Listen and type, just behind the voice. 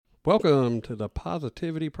Welcome to the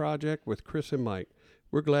Positivity Project with Chris and Mike.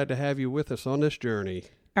 We're glad to have you with us on this journey.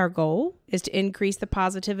 Our goal is to increase the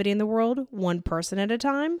positivity in the world one person at a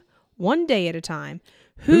time, one day at a time.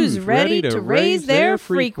 Who's ready to raise their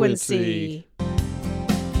frequency?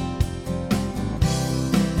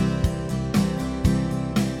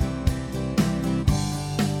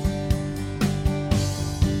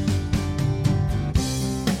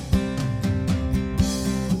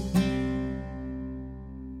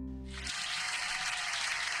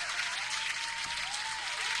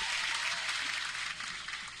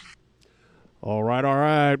 All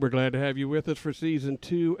right. We're glad to have you with us for Season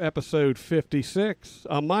 2, Episode 56.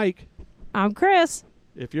 I'm Mike. I'm Chris.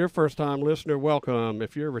 If you're a first-time listener, welcome.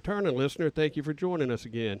 If you're a returning listener, thank you for joining us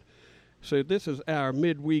again. So this is our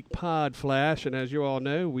Midweek PODFLASH, and as you all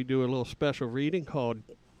know, we do a little special reading called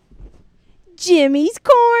Jimmy's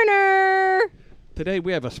Corner. Today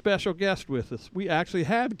we have a special guest with us. We actually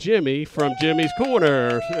have Jimmy from Jimmy's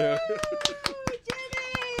Corner. Jimmy!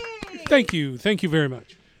 Thank you very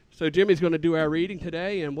much. So Jimmy's going to do our reading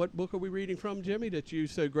today, and what book are we reading from, Jimmy, that you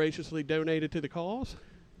so graciously donated to the cause?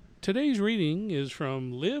 Today's reading is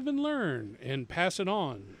from Live and Learn and Pass It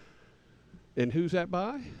On. And who's that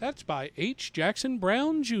by? That's by H. Jackson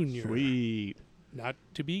Brown Jr. Sweet. Not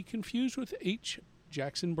to be confused with H.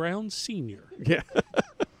 Jackson Brown Sr. Yeah.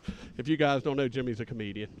 If you guys don't know, Jimmy's a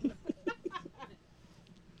comedian.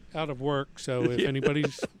 Out of work, so if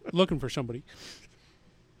anybody's looking for somebody.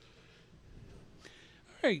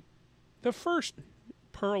 All right. The first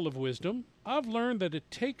pearl of wisdom, I've learned that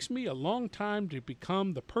it takes me a long time to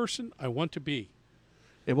become the person I want to be.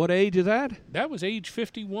 And what age is that? That was age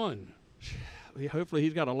 51. Hopefully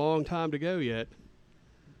he's got a long time to go yet.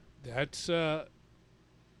 That's an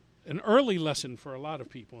early lesson for a lot of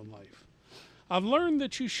people in life. I've learned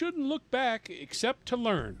that you shouldn't look back except to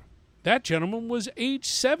learn. That gentleman was age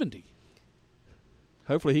 70.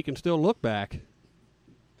 Hopefully he can still look back.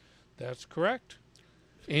 That's correct.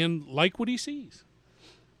 And like what he sees.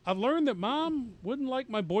 I've learned that Mom wouldn't like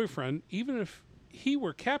my boyfriend even if he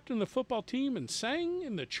were captain of the football team and sang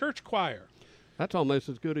in the church choir. That's almost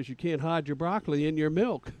as good as you can't hide your broccoli in your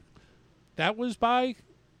milk. That was by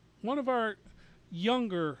one of our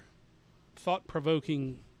younger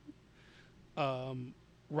thought-provoking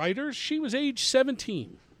writers. She was age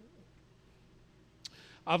 17.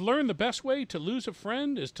 I've learned the best way to lose a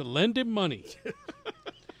friend is to lend him money.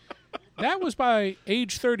 That was by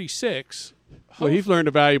age 36. Well, he's learned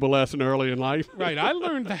a valuable lesson early in life. Right. I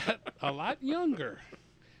learned that a lot younger.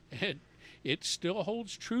 And it still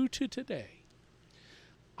holds true to today.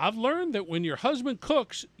 I've learned that when your husband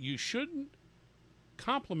cooks, you shouldn't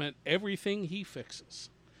compliment everything he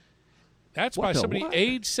fixes. That's by somebody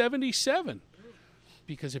age 77.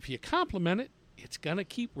 Because if you compliment it, it's going to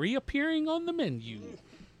keep reappearing on the menu.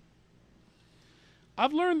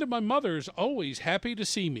 I've learned that my mother's always happy to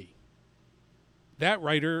see me. That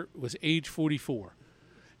writer was age 44.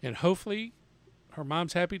 And hopefully her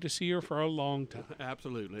mom's happy to see her for a long time.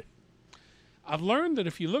 Absolutely. I've learned that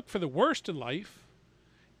if you look for the worst in life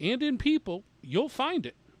and in people, you'll find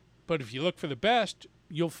it. But if you look for the best,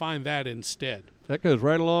 you'll find that instead. That goes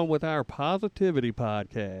right along with our Positivity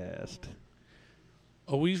Podcast.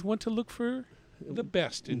 Always want to look for the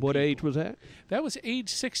best in What people. age was that? That was age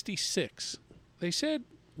 66. They said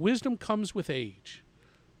wisdom comes with age.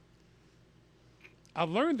 I've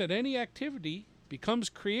learned that any activity becomes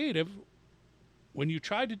creative when you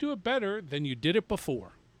try to do it better than you did it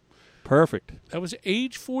before. Perfect. That was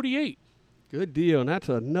age 48. Good deal. And that's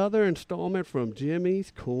another installment from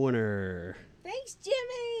Jimmy's Corner. Thanks,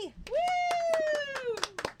 Jimmy. Woo!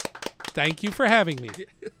 Thank you for having me.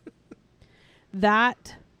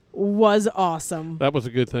 That was awesome. That was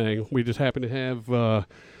a good thing. We just happened to have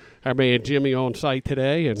our man Jimmy on site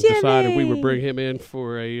today and decided we would bring him in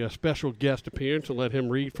for a special guest appearance and let him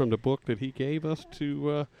read from the book that he gave us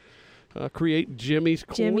to create Jimmy's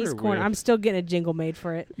Corner. Jimmy's Corner. I'm still getting a jingle made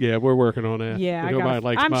for it. Yeah, we're working on that. Yeah,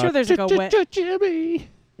 I'm sure there's like a wet. Jimmy.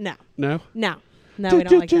 No. No? No, we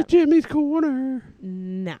don't like that. Jimmy's Corner.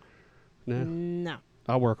 No. No?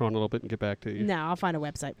 I'll work on it a little bit and get back to you. No, I'll find a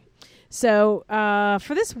website. So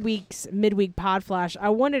for this week's Midweek PodFlash, I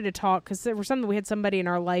wanted to talk because we had somebody in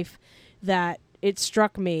our life that it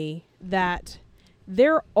struck me that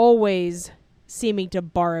they're always seeming to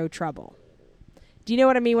borrow trouble. Do you know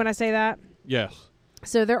what I mean when I say that? Yes.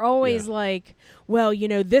 So they're always like, well,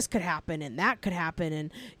 this could happen and that could happen.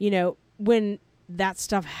 And, when that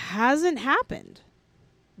stuff hasn't happened,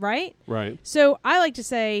 right? Right. So I like to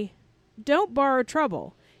say, don't borrow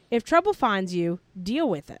trouble. If trouble finds you, deal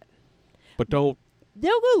with it. But don't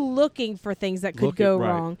they'll go looking for things that could go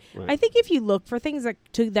wrong. Right. I think if you look for things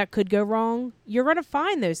that could go wrong, you're going to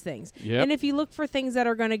find those things. Yep. And if you look for things that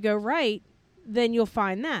are going to go right, then you'll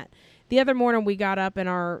find that. The other morning we got up and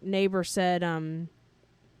our neighbor said,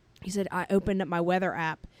 he said, I opened up my weather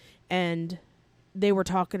app and they were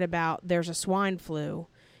talking about there's a swine flu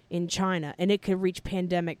in China and it could reach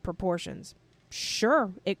pandemic proportions.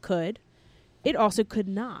 Sure, it could. It also could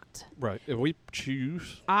not. Right. And we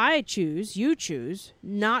choose. You choose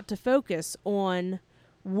not to focus on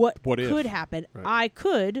what could happen. Right. I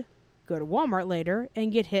could go to Walmart later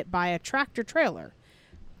and get hit by a tractor trailer.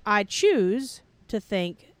 I choose to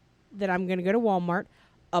think that I'm going to go to Walmart,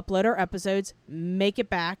 upload our episodes, make it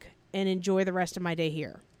back, and enjoy the rest of my day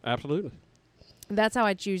here. Absolutely. That's how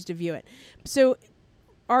I choose to view it. So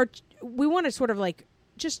we want to sort of like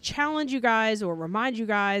just challenge you guys or remind you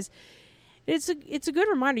guys. It's a good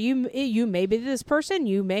reminder. You may be this person.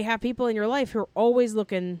 You may have people in your life who are always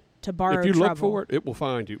looking to borrow trouble. If you look for it, it will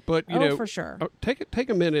find you. But you know, for sure. Take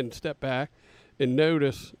a minute and step back and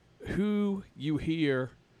notice who you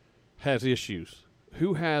hear has issues.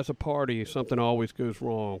 Who has a party, something always goes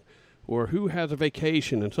wrong, or who has a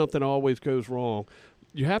vacation and something always goes wrong.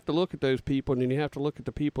 You have to look at those people, and then you have to look at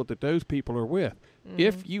the people that those people are with. Mm-hmm.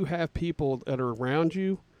 If you have people that are around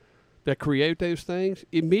you that create those things,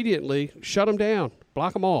 immediately shut them down,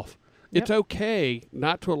 block them off. Yep. It's okay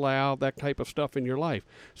not to allow that type of stuff in your life.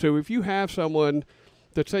 So if you have someone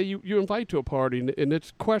that say you invite to a party and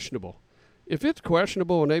it's questionable, if it's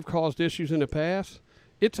questionable and they've caused issues in the past,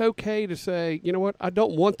 it's okay to say, you know what, I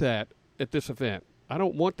don't want that at this event. I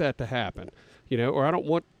don't want that to happen, you know, or I don't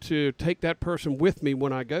want to take that person with me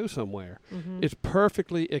when I go somewhere. Mm-hmm. It's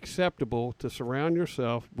perfectly acceptable to surround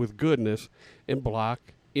yourself with goodness and block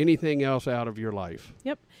anything else out of your life.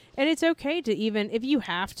 Yep. And it's okay to even, if you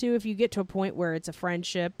have to, if you get to a point where it's a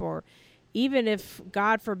friendship or even if,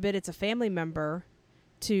 God forbid, it's a family member,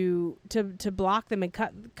 to block them and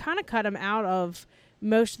cut them out of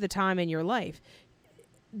most of the time in your life.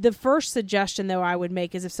 The first suggestion, though, I would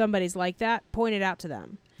make is if somebody's like that, point it out to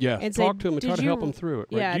them. Yeah, and talk say, to them and try to help them through it.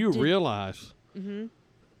 Right? Yeah, do you realize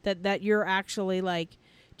that you're actually like,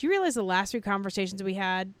 do you realize the last 3 conversations we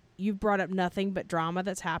had, you've brought up nothing but drama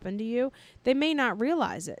that's happened to you? They may not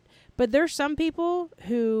realize it. But there's some people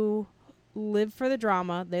who live for the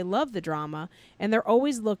drama, they love the drama, and they're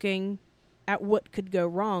always looking at what could go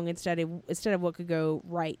wrong instead of what could go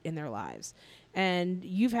right in their lives. And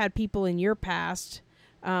you've had people in your past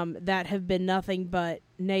that have been nothing but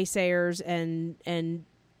naysayers and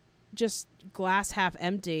just glass half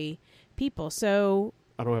empty people. So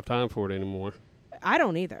I don't have time for it anymore. I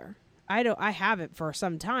don't either. I have it for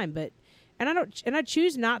some time, but I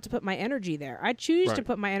choose not to put my energy there. I choose to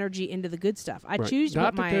put my energy into the good stuff. I choose to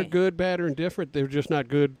not put my... Not that they're good, bad, or indifferent. They're just not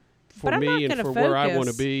good for me and for where I want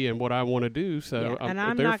to be and what I want to do. So I'm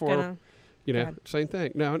not therefore, you know, same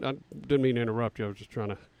thing. No, I didn't mean to interrupt you. I was just trying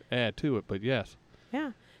to add to it, but yes.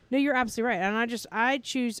 Yeah. No, you're absolutely right. And I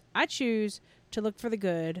choose to look for the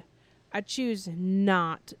good. I choose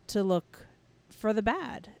not to look for the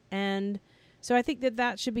bad. And so I think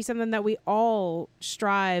that should be something that we all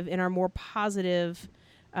strive in our more positive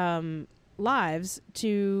lives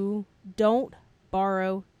to don't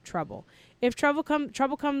borrow trouble. If trouble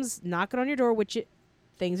comes knocking on your door, which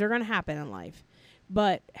things are going to happen in life,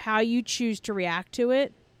 but how you choose to react to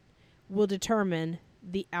it will determine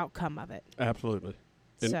the outcome of it. Absolutely.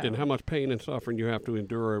 And how much pain and suffering you have to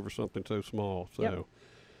endure over something so small. So,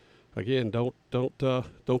 again, don't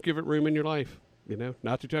give it room in your life. You know,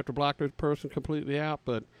 not that you have to block this person completely out,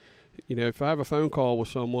 but you know, if I have a phone call with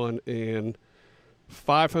someone and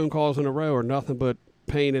 5 phone calls in a row are nothing but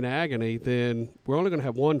pain and agony, then we're only going to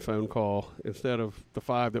have 1 phone call instead of the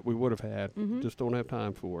 5 that we would have had. Mm-hmm. Just don't have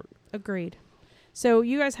time for it. Agreed. So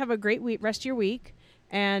you guys have a great week, rest of your week,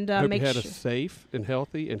 and hope you had a safe and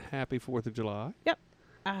healthy and happy 4th of July. Yep.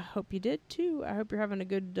 I hope you did, too. I hope you're having a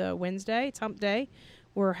good Wednesday. It's hump day.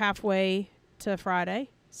 We're halfway to Friday,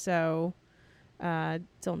 so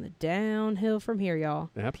it's on the downhill from here, y'all.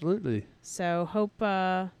 Absolutely. So hope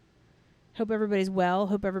everybody's well.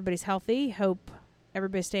 Hope everybody's healthy. Hope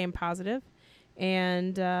everybody's staying positive.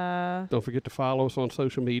 And don't forget to follow us on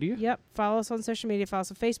social media. Yep. Follow us on social media. Follow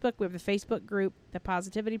us on Facebook. We have the Facebook group, The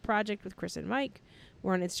Positivity Project with Chris and Mike.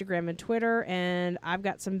 We're on Instagram and Twitter. And I've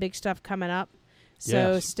got some big stuff coming up.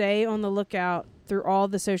 So stay on the lookout through all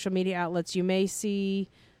the social media outlets. You may see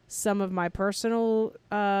some of my personal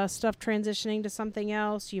stuff transitioning to something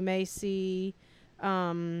else. You may see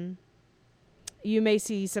some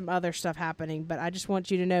other stuff happening, but I just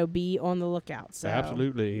want you to know, be on the lookout. So.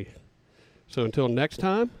 Absolutely. So until next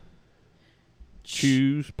time,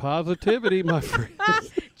 Choose positivity, my friend.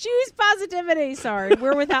 Choose positivity. Sorry,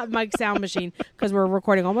 we're without Mike's sound machine because we're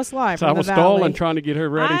recording almost live. So from I the was valley. stalling trying to get her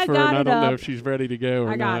ready I for it, got and I it don't know up. if she's ready to go or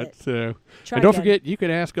I got not. it. So, Try and don't again. forget, you can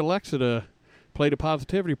ask Alexa to play the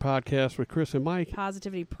Positivity Podcast with Chris and Mike.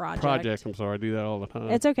 Positivity Project. I'm sorry, I do that all the time.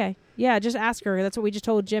 It's okay. Yeah, just ask her. That's what we just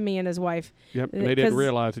told Jimmy and his wife. Yep, and they didn't 'cause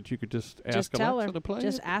realize that you could just ask tell Alexa her. to play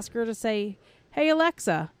Just it. ask her to say, "Hey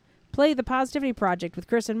Alexa, play the Positivity Project with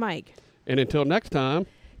Chris and Mike." And until next time,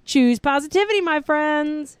 Choose positivity, my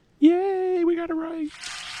friends. yay, we got it right.